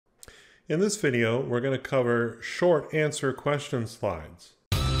In this video, we're going to cover short answer question slides.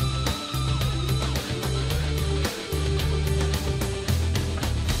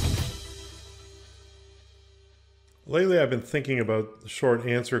 Lately, I've been thinking about short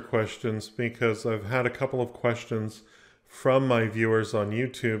answer questions because I've had a couple of questions from my viewers on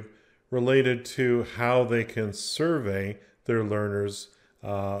YouTube related to how they can survey their learners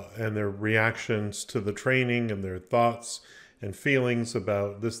and their reactions to the training and their thoughts and feelings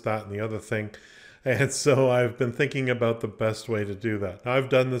about this, that, and the other thing. And so I've been thinking about the best way to do that. I've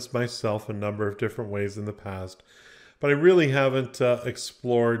done this myself a number of different ways in the past, but I really haven't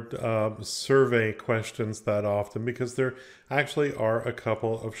explored survey questions that often because there actually are a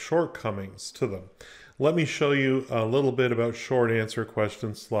couple of shortcomings to them. Let me show you a little bit about short answer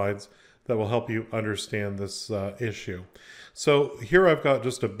question slides that will help you understand this issue. So here I've got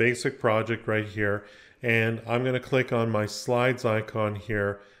just a basic project right here, and I'm going to click on my slides icon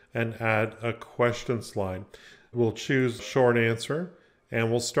here and add a question slide. We'll choose short answer,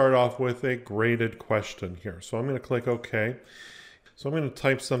 and we'll start off with a graded question here. So I'm going to click OK. So I'm going to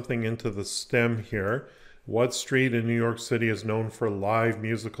type something into the stem here. What street in New York City is known for live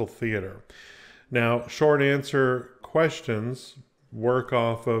musical theater? Now, short answer questions work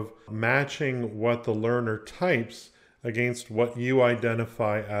off of matching what the learner types against what you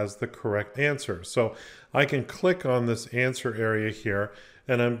identify as the correct answer. So I can click on this answer area here,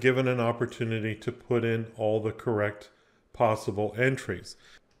 and I'm given an opportunity to put in all the correct possible entries.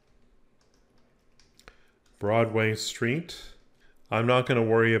 Broadway Street. I'm not going to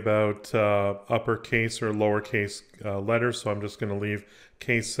worry about uppercase or lowercase letters, so I'm just going to leave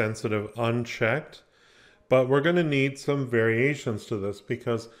case sensitive unchecked. But we're going to need some variations to this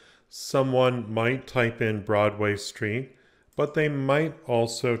because someone might type in Broadway Street, but they might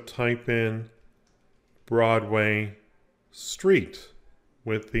also type in Broadway Street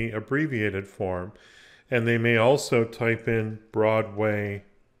with the abbreviated form. And they may also type in Broadway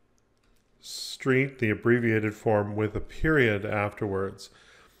Street, the abbreviated form, with a period afterwards.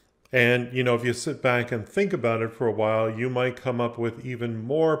 And, you know, if you sit back and think about it for a while, you might come up with even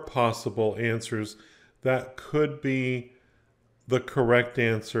more possible answers that could be the correct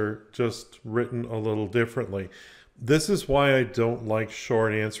answer, just written a little differently. This is why I don't like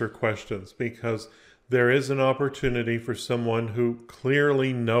short answer questions, because there is an opportunity for someone who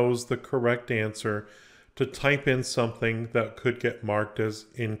clearly knows the correct answer to type in something that could get marked as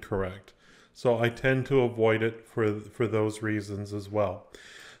incorrect. So I tend to avoid it for those reasons as well.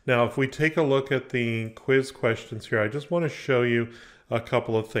 Now, if we take a look at the quiz questions here, I just want to show you a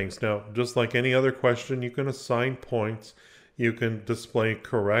couple of things. Now, just like any other question, you can assign points. You can display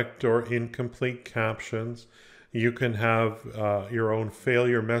correct or incomplete captions. You can have your own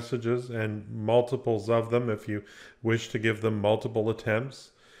failure messages and multiples of them if you wish to give them multiple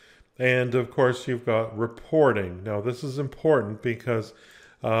attempts. And of course, you've got reporting. Now, this is important because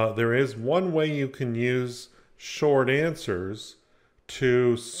there is one way you can use short answers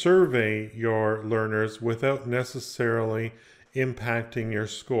to survey your learners without necessarily impacting your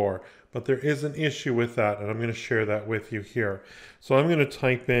score. But there is an issue with that, and I'm going to share that with you here. So I'm going to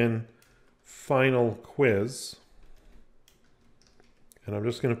type in final quiz, and I'm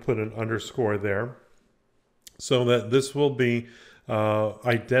just going to put an underscore there so that this will be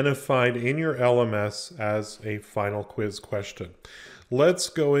identified in your LMS as a final quiz question. Let's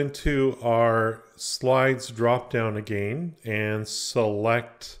go into our slides drop down again and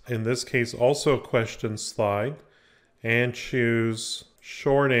select, in this case, also question slide, and choose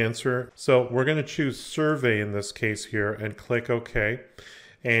short answer. So we're going to choose survey in this case here and click OK.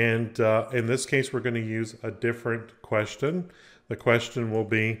 And in this case, we're going to use a different question. The question will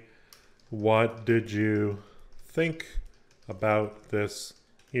be, what did you think about this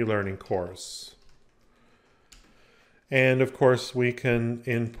e-learning course? And of course, we can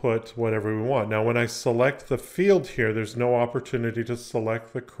input whatever we want. Now, when I select the field here, there's no opportunity to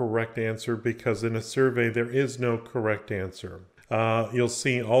select the correct answer because in a survey, there is no correct answer. You'll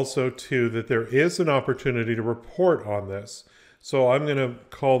see also, too, that there is an opportunity to report on this. So I'm going to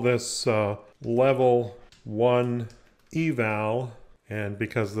call this Level 1 Eval. And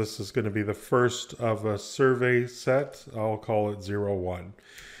because this is going to be the first of a survey set, I'll call it 01.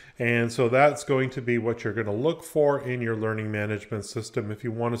 And so that's going to be what you're going to look for in your learning management system if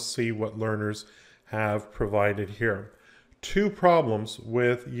you want to see what learners have provided here. Two problems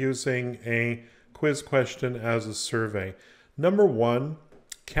with using a quiz question as a survey. Number one,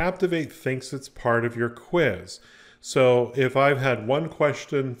 Captivate thinks it's part of your quiz. So if I've had one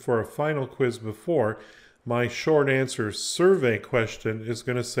question for a final quiz before, my short answer survey question is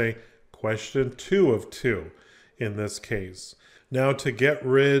going to say question 2 of 2 in this case. Now, to get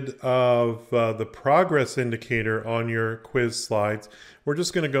rid of the progress indicator on your quiz slides, we're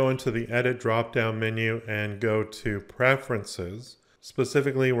just going to go into the Edit drop-down menu and go to Preferences.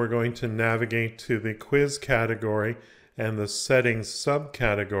 Specifically, we're going to navigate to the Quiz category and the Settings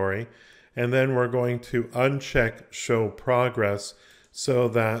subcategory, and then we're going to uncheck Show Progress so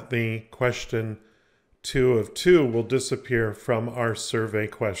that the question 2 of 2 will disappear from our survey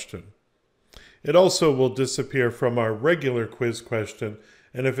question. It also will disappear from our regular quiz question,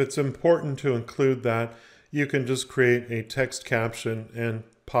 and if it's important to include that, you can just create a text caption and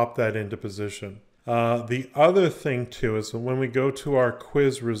pop that into position. The other thing too is that when we go to our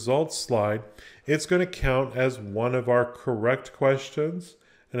quiz results slide, it's going to count as one of our correct questions,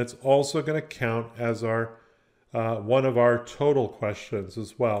 and it's also going to count as our one of our total questions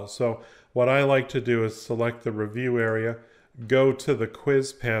as well. So what I like to do is select the review area, go to the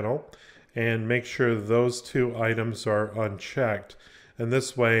quiz panel, and make sure those two items are unchecked. And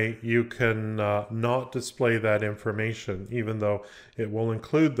this way you can not display that information, even though it will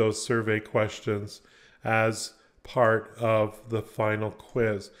include those survey questions as part of the final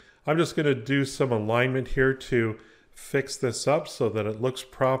quiz. I'm just going to do some alignment here to fix this up so that it looks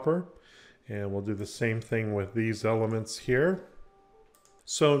proper. And we'll do the same thing with these elements here.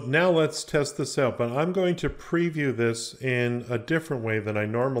 So now let's test this out, but I'm going to preview this in a different way than I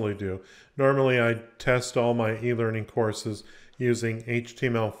normally do. Normally I test all my e-learning courses using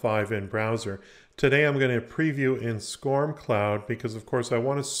HTML5 in browser. Today I'm going to preview in SCORM Cloud because of course I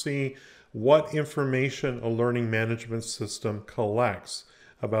want to see what information a learning management system collects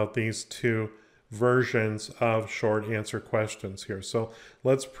about these two versions of short answer questions here. So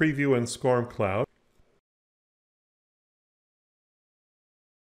let's preview in SCORM Cloud.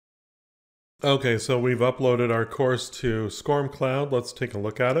 Okay, so we've uploaded our course to SCORM Cloud. Let's take a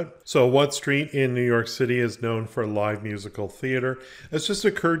look at it. So what street in New York City is known for live musical theater? It's just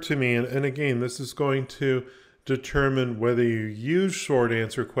occurred to me, and again, this is going to determine whether you use short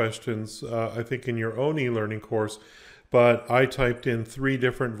answer questions, I think in your own e-learning course, but I typed in 3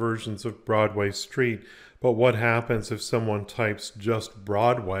 different versions of Broadway Street. But what happens if someone types just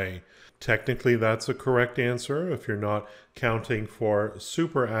Broadway? Technically, that's a correct answer if you're not counting for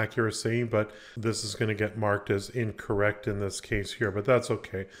super accuracy, but this is going to get marked as incorrect in this case here, but that's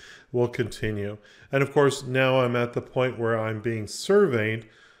okay. We'll continue. And of course, now I'm at the point where I'm being surveyed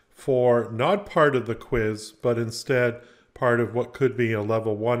for not part of the quiz, but instead part of what could be a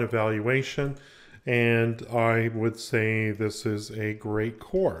level 1 evaluation. And I would say this is a great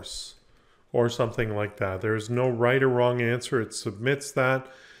course or something like that. There's no right or wrong answer. It submits that.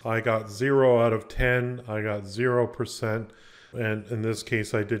 I got 0 out of 10, I got 0%, and in this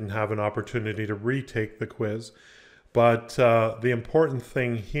case I didn't have an opportunity to retake the quiz. But the important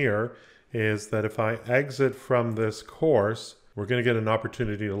thing here is that if I exit from this course, we're going to get an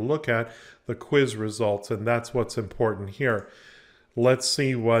opportunity to look at the quiz results, and that's what's important here. Let's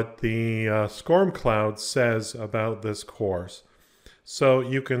see what the SCORM Cloud says about this course. So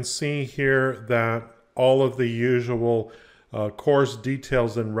you can see here that all of the usual course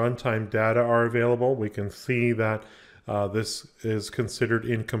details and runtime data are available. We can see that this is considered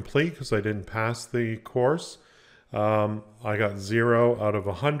incomplete because I didn't pass the course. I got 0 out of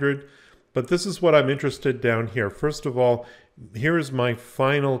 100, but this is what I'm interested down here. First of all, here is my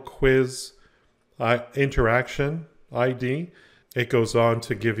final quiz interaction ID. It goes on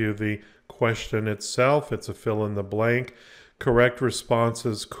to give you the question itself. It's a fill in the blank. Correct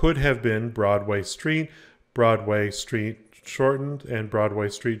responses could have been Broadway Street shortened, and Broadway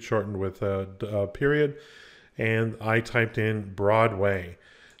Street shortened with a period, and I typed in Broadway.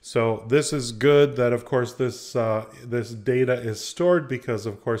 So this is good that of course this data is stored, because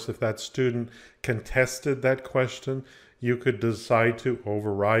of course if that student contested that question, you could decide to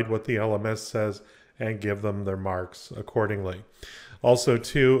override what the LMS says and give them their marks accordingly. Also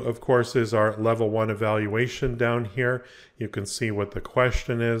too, of course, is our level 1 evaluation down here. You can see what the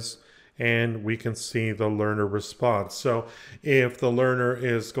question is, and we can see the learner response. So if the learner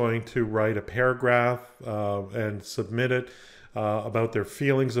is going to write a paragraph and submit it about their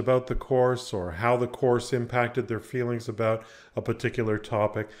feelings about the course, or how the course impacted their feelings about a particular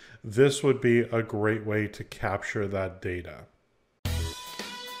topic, this would be a great way to capture that data.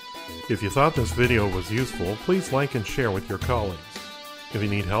 If you thought this video was useful, please like and share with your colleagues. If you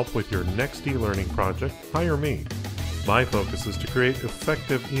need help with your next e-learning project, hire me. My focus is to create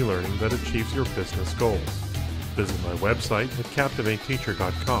effective e-learning that achieves your business goals. Visit my website at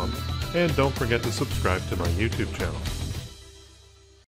CaptivateTeacher.com, and don't forget to subscribe to my YouTube channel.